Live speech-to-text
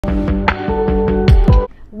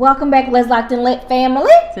Welcome back, Let's Locked and Lit family.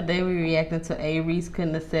 Today we reacting to A-REECE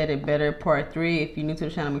Couldn't Have Said It Better Part 3. If you're new to the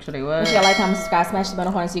channel, make sure they was. Make sure you like, comment, subscribe, smash the bell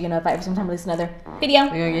on so you can notify every time we release another video.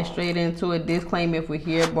 We're gonna get straight into it. Disclaimer: if we're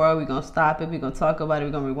here, boy, we're gonna stop it. We're gonna talk about it.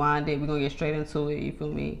 We're gonna rewind it. We're gonna get straight into it. You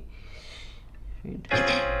feel me?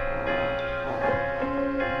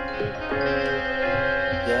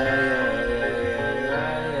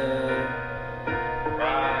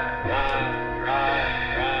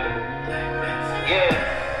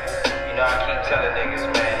 Telling niggas,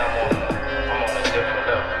 man, I'm on a different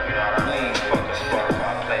level, you know what I mean? Fucking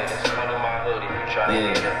Spotify playlist, come to my hood if you try to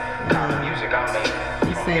hear the kind of music I make.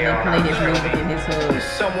 He said they play his music in his hood.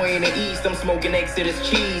 Somewhere in the east, I'm smoking Exodus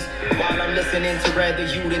cheese while I'm listening to Rather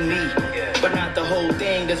You Than Me. But not the whole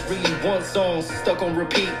thing, there's really one song stuck on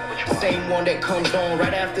repeat. Same one that comes on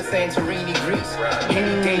right after Santorini, Greece.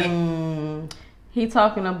 Any day. He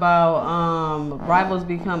talking about rivals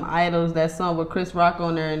become idols. That song with Chris Rock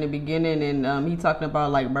on there in the beginning, and he talking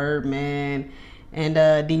about like Birdman and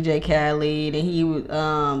DJ Khaled, and he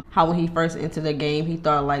how when he first entered the game, he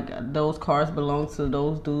thought like those cars belonged to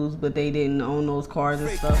those dudes, but they didn't own those cars and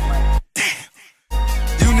stuff. Like,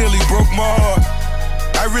 you nearly broke my heart.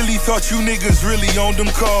 I really thought you niggas really owned them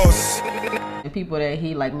cars. And people that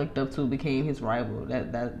he like looked up to became his rival.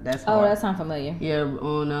 That's oh, hard. that sounds familiar. Yeah,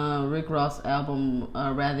 on Rick Ross' album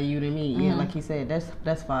Rather You Than Me. Yeah, like he said,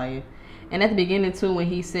 that's fire. And at the beginning too, when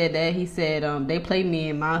he said that, he said they play me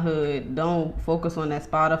in my hood. Don't focus on that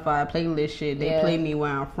Spotify playlist shit. They play me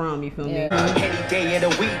where I'm from. You feel me? Any day of the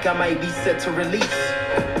week, I might be set to release.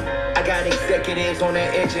 I got executives on the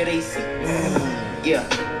edge of their seats. Yeah,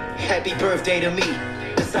 happy birthday to me.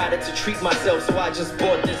 Decided to treat myself, so I just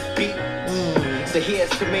bought this beat. So here's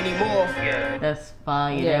to many more. That's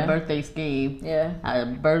fire. That birthday scheme. Yeah.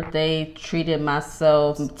 Birthday, treated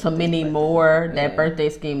myself to many more. That birthday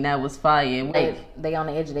scheme, that was fire. They on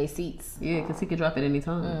the edge of their seats. Yeah, because he could drop it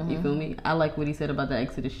anytime. You feel me? I like what he said about the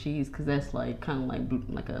Exodus cheese, because that's like kind of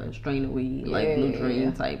like a strain of weed, like Blue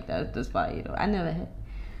Dream type. That's just fire though. I never had.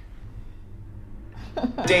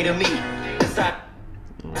 Day to me. Decided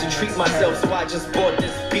to treat myself, so I just bought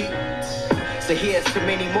this beat. So here's to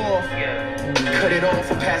many more. Cut it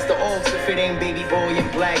off and pass the aux if it ain't Baby Boy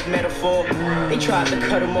and Black Metaphor. They tried to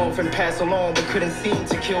cut him off and pass along, but couldn't seem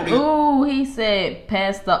to kill the. Ooh, he said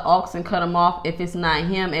pass the aux and cut him off if it's not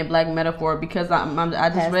him and Black Metaphor, because I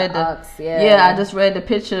just read the I just read the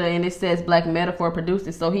picture and it says Black Metaphor produced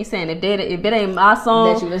it. So he's saying if it ain't my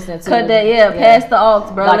song that you listen to, cut that pass the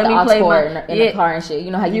aux, bro. Like let me play my in the car and shit.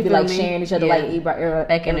 You know how you be like sharing each other like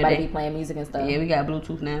back in the day. Be playing music and stuff. Yeah, we got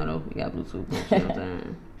Bluetooth now though. We got Bluetooth. You know what I'm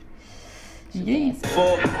saying?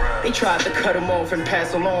 They tried to cut him off and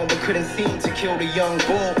pass along, but couldn't seem to kill the young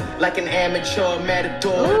bull like an amateur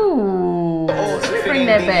matador. Ooh, bring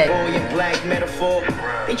that back. Boy and Black Metaphor.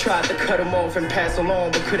 They tried to cut him off and pass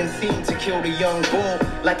along, but couldn't seem to kill the young bull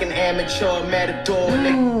like an amateur matador.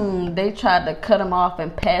 They tried to cut him off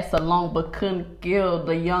and pass along, but couldn't kill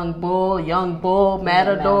the young bull,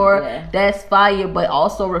 matador. That's fire, but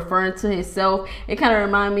also referring to himself. It kind of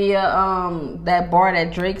remind me of that bar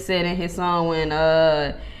that Drake said in his song when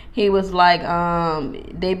he was like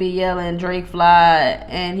they be yelling Drake fly,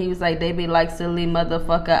 and he was like they be like silly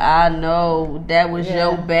motherfucker, I know that was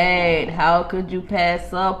your bad, how could you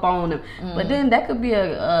pass up on him? But then that could be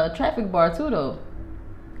a traffic bar too though.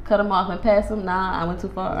 Cut him off and pass him. Nah, I went too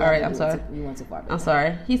far. All right, I'm sorry. You went too far. I'm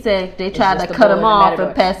sorry. He said they tried to cut him off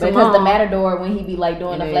and pass him on. Because the matador, when he be like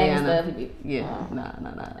doing the flag and stuff, he be, nah.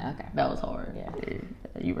 Okay, that was hard. Yeah,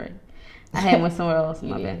 you right. I had one somewhere else.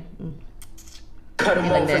 My bad. Cut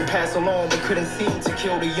him off and pass along, but couldn't seem to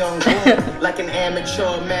kill the young bull like an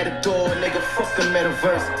amateur matador. Nigga, fuck the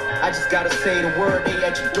metaverse. I just gotta say the word, they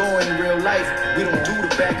at your door in real life. We don't do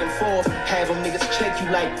the back and forth. Have them niggas check you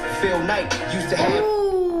like Phil Knight used to have.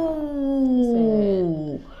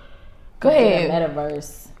 Go ahead.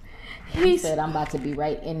 Metaverse. He said, "I'm about to be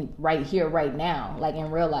right here, right now, like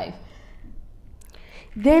in real life."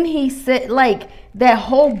 Then he said, like that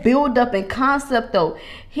whole build up and concept though.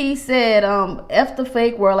 He said, F the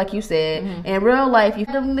fake world, like you said. In real life, you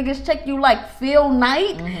them niggas check you like Phil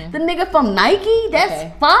Knight, the nigga from Nike.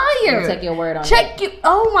 That's fire. Take your word on check you.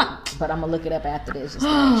 Oh my. But I'm gonna look it up after this. Just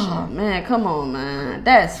oh man, come on, man.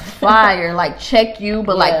 That's fire. Like check you,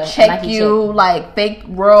 but like check you, like fake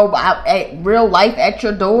world real life at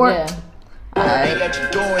your door. They at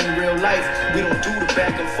your door in real life. We don't do the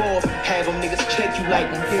back and forth. Have them niggas check you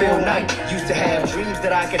like Phil Knight. Used to have dreams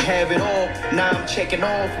that I could have it all. Now I'm checking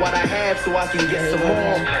off what I have so I can get some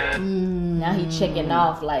more. Now he checking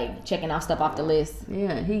off, like checking off stuff off the list.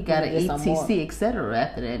 Yeah, he got an ETC, etc.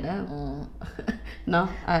 after that now. No,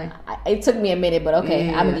 it took me a minute, but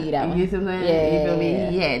okay, I'm gonna give you that one. You see what I'm saying? Yeah, you feel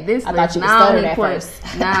me? Yeah, this. I thought you was stuttering at first.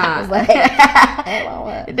 Nah, I was like, hold on,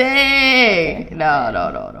 what? dang. Okay. No.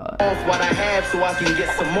 Off what I have so I can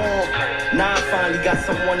get some more. Now I finally got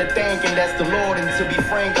someone to thank, and that's the Lord. And to be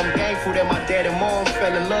frank, I'm thankful that my dad and mom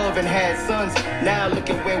fell in love and had sons. Now look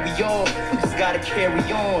at where we are. We just gotta carry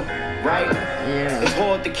on, right? Yeah. It's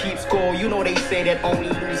hard to keep score. You know they say that only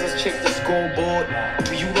losers check the scoreboard.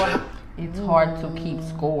 You know how. It's hard to keep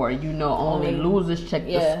score. You know, only losers check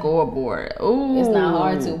the scoreboard. Ooh. It's not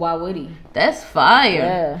hard to. Why would he? That's fire.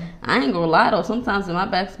 Yeah. I ain't gonna lie though. Sometimes in my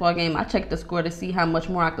basketball game, I check the score to see how much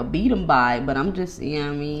more I could beat them by. But I'm just, you know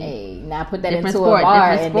what I mean? Hey, now put that Different into sport, a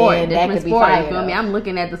bar, different and sport, then that different could be sport. fire. You feel me? I'm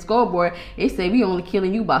looking at the scoreboard. It say we only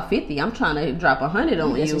killing you by 50. I'm trying to drop 100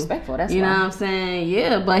 on you. Disrespectful. That's you know why. what I'm saying?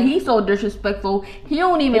 Yeah, but he's so disrespectful. He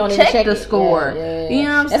don't even check the score. Yeah. You know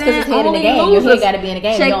what I'm That's saying? That's because his head in the Only game. Your losers head got to be in the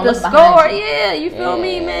game. check You don't the look score. behind you. Yeah, you feel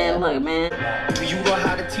me, man? Look, man. You know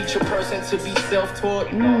how to teach a person to be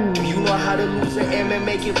self-taught. You know how to lose an M and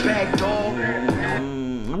make it back, dog.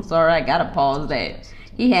 I'm sorry, I gotta pause that.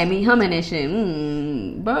 He had me humming and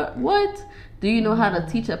shit. But what? Do you know how to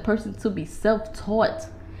teach a person to be self-taught?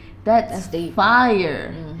 That's deep.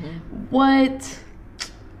 Fire. What?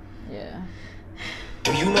 Yeah.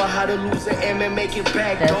 You know how to lose an M and make it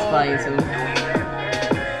back, That's dog. fire too.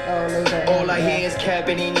 Oh, All I hear is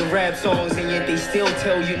capping in your rap songs, and yet they still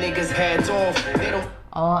tell you niggas hats off. They don't.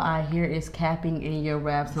 All I hear is capping in your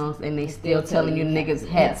rap songs, and they still telling you niggas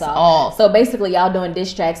hats off. off. So basically, y'all doing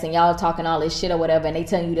diss tracks and y'all talking all this shit or whatever, and they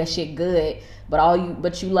telling you that shit good,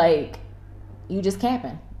 but you just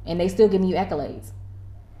capping, and they still giving you accolades.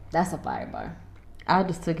 That's a fire bar. I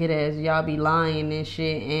just took it as y'all be lying and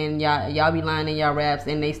shit, and y'all be lying in y'all raps,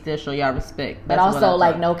 and they still show y'all respect. But That's also,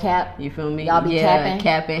 like, no cap. You feel me? Y'all be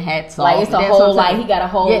capping, hats off. Like, it's a That's whole, what I'm like, he got a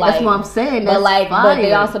whole, yeah, like. that's what I'm saying. That's but, like, fire. but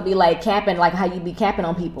they also be, like, capping, like, how you be capping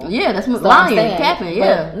on people. Yeah, that's what So lying, I'm saying, capping,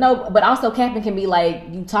 yeah. But also capping can be, like,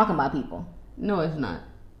 you talking about people. No, it's not.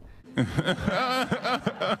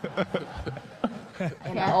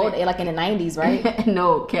 In the old, like in the 90s, right?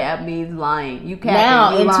 No, cap means lying. You capping,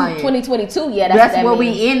 Now, you in lying. 2022, yeah, That's what what that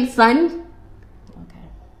means. we in, son.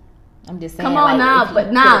 I'm just saying. Come on like, now,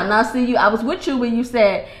 but now see you. I was with you when he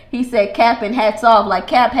said cap and hats off, like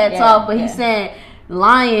cap hats off, but he's saying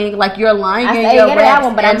lying, like you're lying in your raps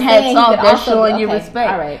but and I'm hats off. That's showing you okay,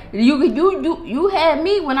 respect. all right. You had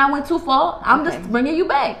me when I went too far. I'm just bringing you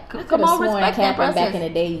back. Come on, respect that process. Back in the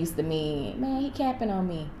day used to mean, man, he capping on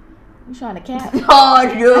me. You trying to cap?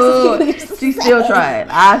 Oh, dude. She's still trying.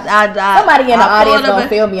 Somebody in the audience gonna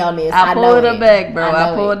feel me on this. I pulled her back, bro.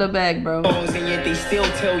 I pulled her back, bro. And yet they still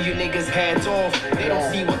tell you niggas hats off. They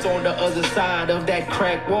don't see what's on the other side of that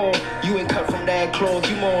crack wall. You ain't cut from that cloth.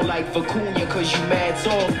 You more like Vicuña cause you mad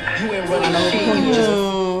soft. You ain't running shit. You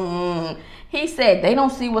just... He said they don't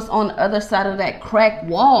see what's on the other side of that crack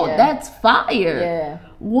wall. Yeah. That's fire. Yeah.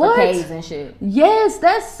 What? The caves and shit. Yes,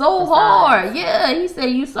 that's so hard. Yeah, he said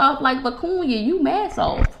you soft like Vicuña. You mad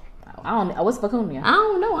soft. I don't know. What's Vicuña? I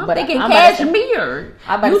don't know. I'm But thinking I'm about to cashmere.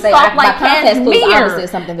 I'm about you to say, soft by like context clues, cashmere. opposite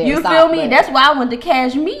something very You soft, feel me? but- That's why I went to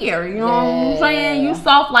cashmere. You know what I'm saying? Yeah. You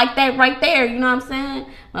soft like that right there. You know what I'm saying?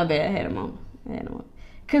 My bad. I had him on.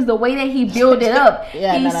 Because the way that he built it up,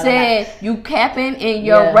 he said you capping in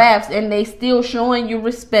your raps and they still showing you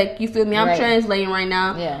respect. You feel me? I'm translating right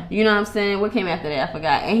now. Yeah. You know what I'm saying? What came after that? I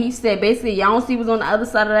forgot. And he said basically y'all don't see what's on the other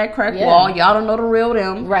side of that crack wall. Y'all don't know the real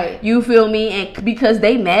them. Right. You feel me? And because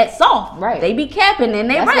they mad soft. Right. They be capping in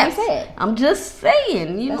their That's raps. what he said. I'm just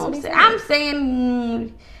saying. You know what I'm saying? I'm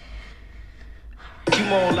saying... You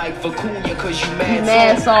more like Vicuña cause you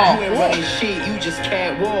mad soft. You ain't running shit. You just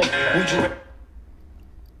can't walk. Would you...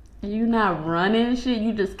 You not running shit,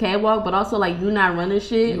 you just catwalk, but also like you not running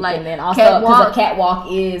shit. Like, and then also because a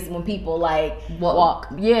catwalk is when people like walk.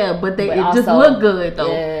 Yeah, but it also, just look good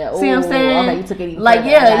though. Yeah, see what I'm saying? Okay, you took it even like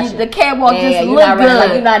further. the catwalk just you look not good.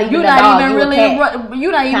 Running, like, you're not even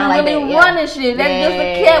really running shit. That's just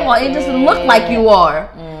a catwalk. It just look like you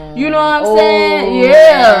are. You know what I'm saying?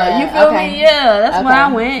 Yeah. You feel me? Yeah. That's where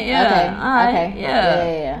I went. Yeah. Okay.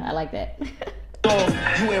 Yeah. I like that.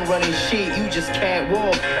 You ain't running shit, you just can't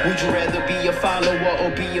walk. Would you rather be a follower or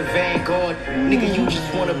be a vanguard? Nigga, you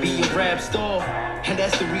just wanna be a rap star. And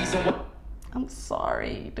that's the reason why. I'm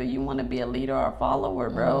sorry. Do you want to be a leader or a follower,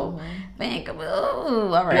 bro? Think of it.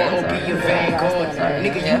 Ooh, all right. Or be a vanguard.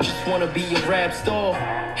 Nigga, you just wanna be a rap star.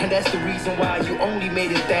 And that's the reason why you only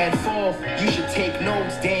made it that far. You should take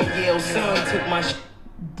notes. Danielle's son took my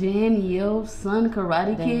Danielle's son,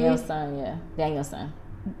 Karate Kid? Daniel's son, Daniel's son.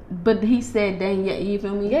 But he said Daniel, you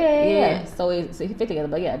feel me? Yeah. So he fit together,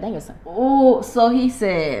 but Daniel's son. Oh, so he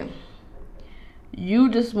said you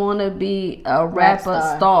just want to be a rapper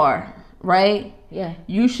star, right? Yeah.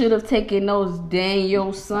 You should have taken those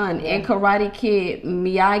Daniel's son. In Karate Kid,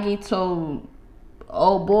 Miyagi told,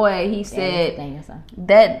 oh boy, he said,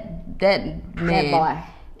 that man.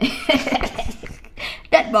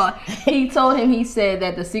 That boy. He told him, he said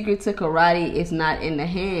that the secret to karate is not in the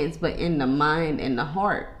hands, but in the mind and the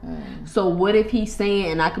heart. So what if he's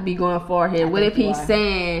saying, and I could be going far here, what if he's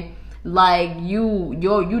saying, like, you're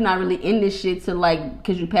not really in this shit to, like,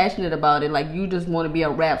 because you're passionate about it, like, you just want to be a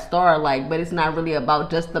rap star, like, but it's not really about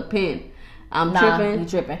just the pen. You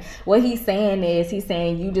tripping. What he's saying is,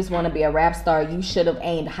 you just want to be a rap star. You should have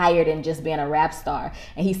aimed higher than just being a rap star.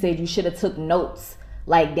 And he said you should have took notes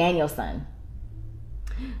like Daniel's son.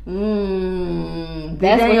 Did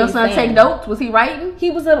Daniel's son take notes? Was he writing?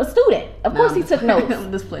 He was a student. Of course he took notes.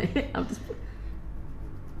 I'm just playing.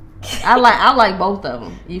 I like both of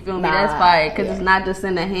them. You feel me? That's fire, because it's not just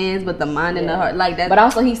in the hands, but the mind and the heart. Like that. But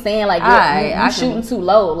also he's saying, like, you shooting too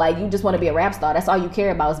low. Like, you just want to be a rap star. That's all you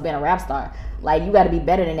care about is being a rap star. Like, you got to be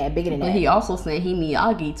better than that, bigger than that. But he also saying he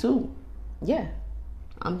Miyagi too. Yeah.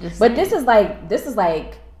 I'm just saying. But this is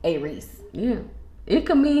like A-REECE. Yeah. It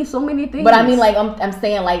could mean so many things. But I mean, like, I'm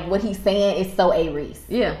saying, like, what he's saying is so A-REECE.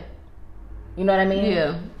 Yeah. You know what I mean?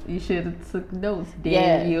 Yeah. You should have took notes.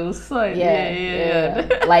 Daniel's son.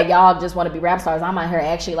 Yeah. Like, y'all just want to be rap stars. I'm out here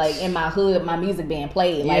actually, like, in my hood, my music being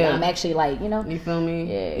played. Like, I'm actually, like, you know. You feel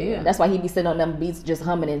me? Yeah. That's why he be sitting on them beats just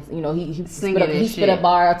humming and, you know, he spit a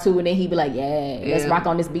bar or two and then he be like, let's rock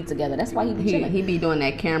on this beat together. That's why he be chilling. He be doing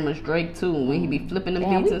that Cameron's Drake too, when he be flipping them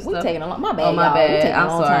beats and stuff. We taking a long, my bad, my bad. I'm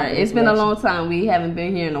sorry. It's been a long time. We haven't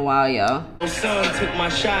been here in a while, y'all. Son took my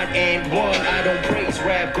shot and won. I don't praise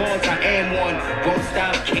rap gods, I am one. Won't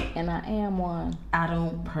stop. And I am one. I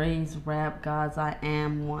don't praise rap gods, I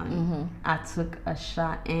am one. I took a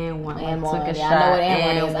shot and won. I know what and one is.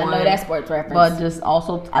 I know that sports reference. But just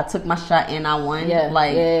also, I took my shot and I won.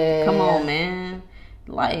 Come on, man.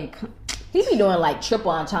 Like, he be doing like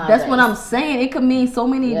triple entendres. That's what I'm saying. It could mean so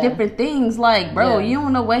many different things. Like, bro, you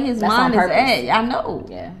don't know where his mind is at. I know.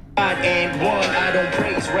 Yeah. And one, I don't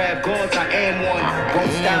praise rap gods, I am one.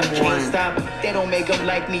 Won't stop, can't stop. They don't make them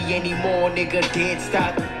like me anymore, nigga. Dead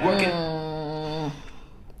stop working.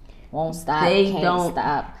 Won't stop, can't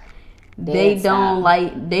stop. They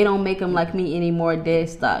don't make them like me anymore. Dead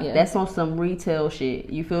stock. That's on some retail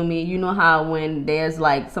shit. You feel me? You know how when there's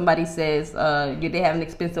like somebody says they have an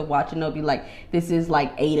expensive watch and they'll be like, this is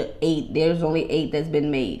like eight. There's only 8 that's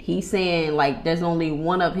been made. He's saying like there's only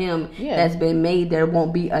one of him that's been made. There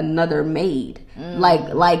won't be another made.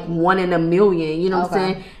 Like 1 in a million. You know what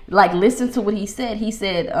I'm saying? Like, listen to what he said. He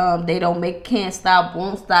said they can't stop,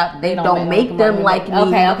 won't stop. They don't make them like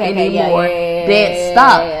me anymore. Dead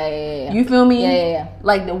stop. You feel me? Yeah.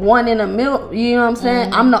 Like the 1 in a million. You know what I'm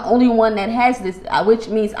saying? I'm the only one that has this, which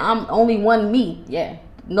means I'm only one me. Yeah.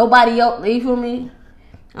 Nobody else. You feel me?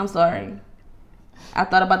 I'm sorry. I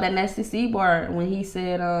thought about that Nasty C bar when he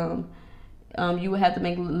said, you would have to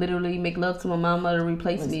literally make love to my mama to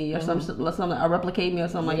replace me or something, or replicate me or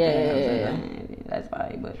something like that. Yeah. That's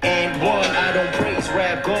fine, but. And one, I don't praise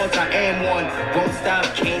rap gods, I am one. Won't stop,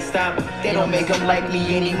 can't stop. They don't make them like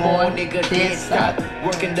me anymore, nigga. Dead stop.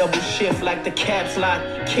 Working double shift like the caps lock.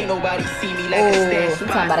 Can't nobody see me like a stash. You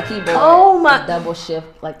talking about a keyboard? Oh my! Double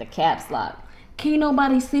shift like the caps lock. Can't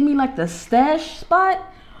nobody see me like the stash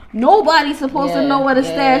spot? Nobody's supposed to know where the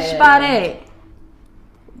stash spot at.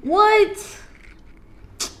 What?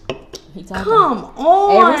 Come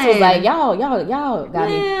on. A-REECE was like, y'all got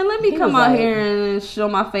me. Man, let me come out here and show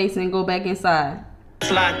my face and go back inside.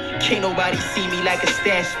 Can't nobody see me like a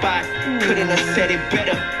stash spot. Couldn't have said it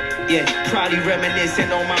better. Yeah, probably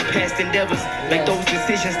reminiscing on my past endeavors. Like those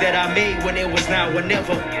decisions that I made when it was now or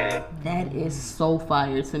never. That is so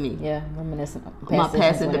fire to me. Yeah, reminiscing on my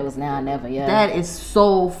past when it was now or never. Yeah, that is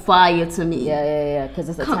so fire to me. Yeah, because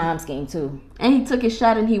it's a time scheme too. And he took his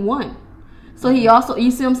shot and he won. So he also,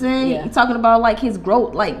 you see what I'm saying? Yeah. He's talking about like his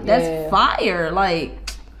growth, like that's fire, like.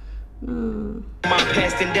 My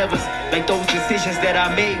past endeavors, like those decisions that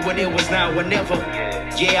I made when it was now or never.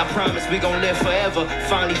 Yeah, I promise we gon' live forever.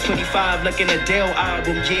 Finally 25, like an Adele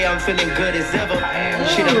album. Yeah, I'm feeling good as ever.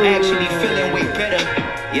 Shit, I'm actually feeling way better.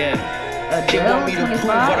 Yeah, they want me to prove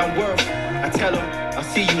what I'm worth. I tell them, I'll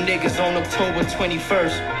see you niggas on October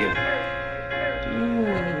 21st. Yeah.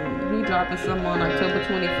 He dropping something on October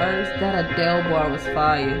 21st. That Adele bar was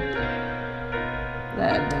fire.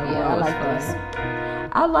 That Adele bar was fire.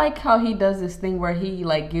 I like how he does this thing where he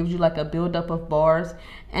like gives you like a build up of bars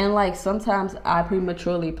And like sometimes I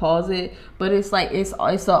prematurely pause it, but it's like it's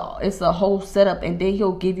a whole setup, and then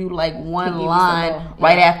he'll give you like one line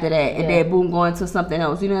right after that, and then boom, go into something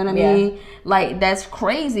else. You know what I mean? Like that's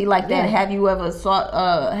crazy. Like that. Have you ever sought?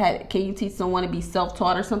 Can you teach someone to be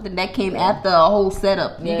self-taught or something? That came after a whole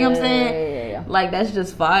setup. You get what I'm saying? Yeah. Like that's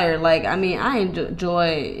just fire. Like I mean, I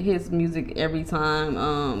enjoy his music every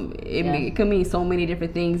time. It can mean so many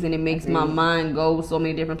different things, and it makes my mind go so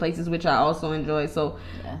many different places, which I also enjoy. So.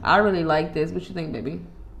 I really like this. What you think, baby?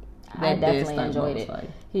 I definitely enjoyed it.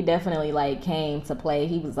 He definitely like came to play.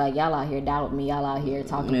 He was like, y'all out here doubting me. Y'all out here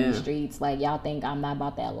talking in the streets. Like y'all think I'm not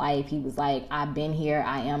about that life. He was like, I've been here.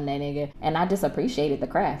 I am that nigga. And I just appreciated the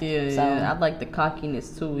craft. So I like the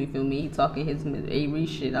cockiness too. You feel me? He talking his A-REECE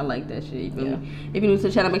shit. I like that shit. You feel me? If you're new to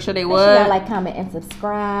the channel, make sure y'all like, comment, and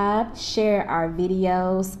subscribe. Share our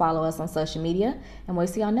videos. Follow us on social media. And we'll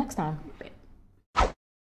see y'all next time.